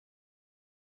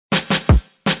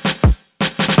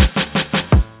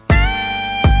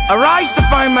I rise to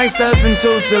find myself in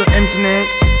total emptiness,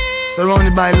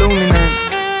 surrounded by loneliness.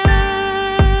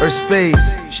 Her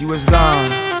space, she was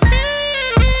gone.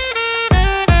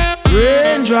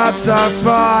 Raindrops are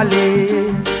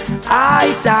falling,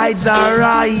 high tides are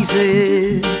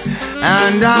rising,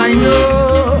 and I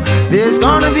know there's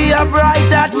gonna be a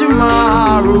brighter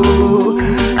tomorrow.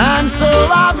 And so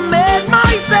I've made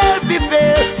myself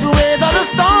prepare to weather the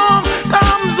storm,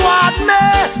 comes what may.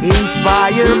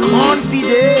 Inspire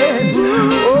confidence,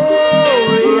 oh,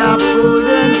 ray of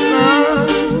golden sun.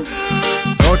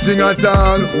 Nothing at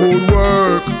all would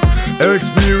work,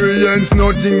 experience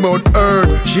nothing but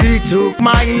hurt. She took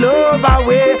my love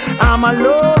away, I'm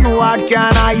alone, what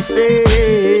can I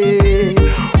say?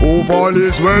 Hope all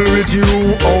is well with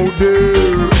you out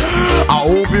there. I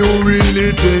hope you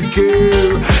really take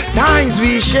care. Times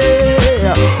we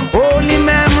share, only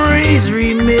memories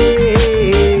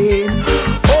remain.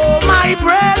 Oh, my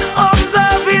brain,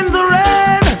 observing the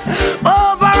rain,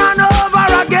 over and over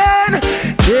again.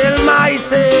 Tell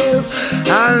myself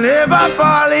I'll never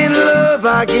fall in love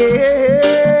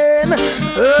again.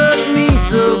 Hurt me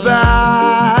so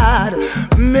bad,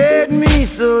 made me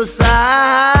so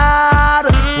sad.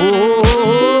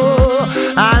 Oh,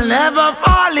 I'll never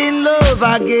fall in love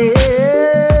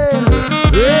again.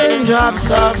 Raindrops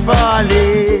are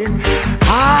falling,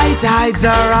 high tides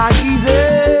are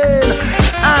rising,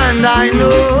 and I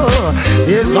know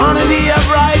there's gonna be a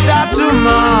brighter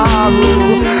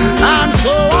tomorrow. And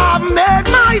so I've made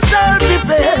myself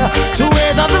prepare to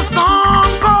weather the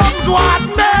storm, comes what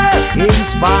may.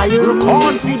 Inspire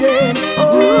confidence,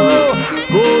 oh,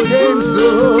 golden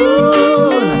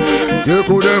sun. There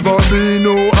could never be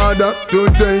no other to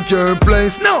take your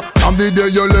place. No, from the day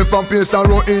you left and pace and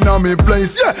run in on me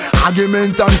place. Yeah,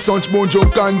 argument and such bunch you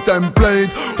contemplate.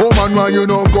 Oh man, why you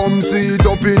don't come see it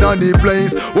up in on the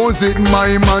place? Was it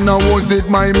my man or was it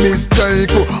my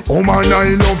mistake? Oh man,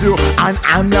 I love you and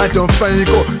I'm not a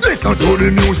fake. Listen to the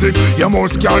music, you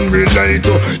must can relate.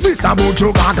 This about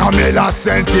you Gagamela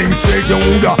send things straight. You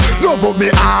woulda love up me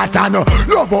heart and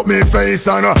love up me face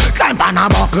and climb on a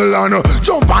buckle and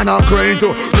jump on a crate.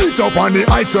 Reach up on the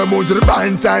ice and move to the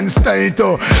Banton state.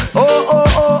 Oh, oh,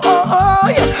 oh, oh, oh,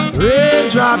 yeah.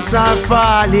 Raindrops are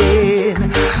falling,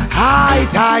 high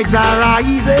tides are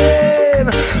rising.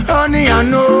 Honey, I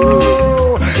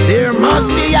know there must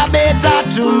be a better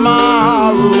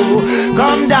tomorrow.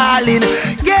 Come darling,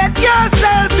 get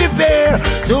yourself prepared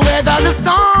to weather the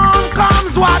storm,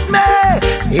 comes what may.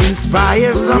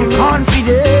 Inspire some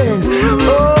confidence,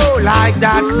 oh, like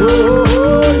that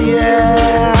soul,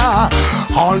 yeah.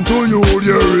 Unto you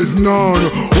there is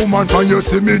none. Woman, for you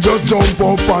see me just jump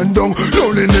up and down.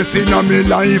 Loneliness in a me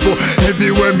life,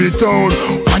 everywhere me turn.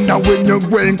 Wonder when you're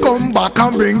going, come back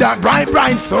and bring that bright,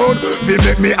 bright sun. Fi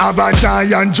make me have a joy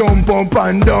and jump up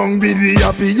and down. Be the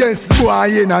happiest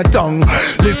boy in a tongue.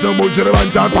 Listen Buju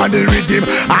Banton on the rhythm,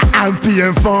 I am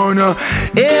paying fun.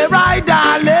 Hey, right,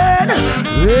 darling,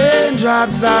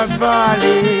 raindrops are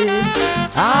falling,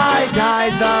 high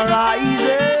tides are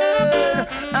rising,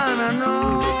 and I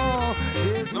know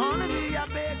there's gonna be a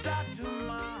better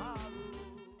tomorrow.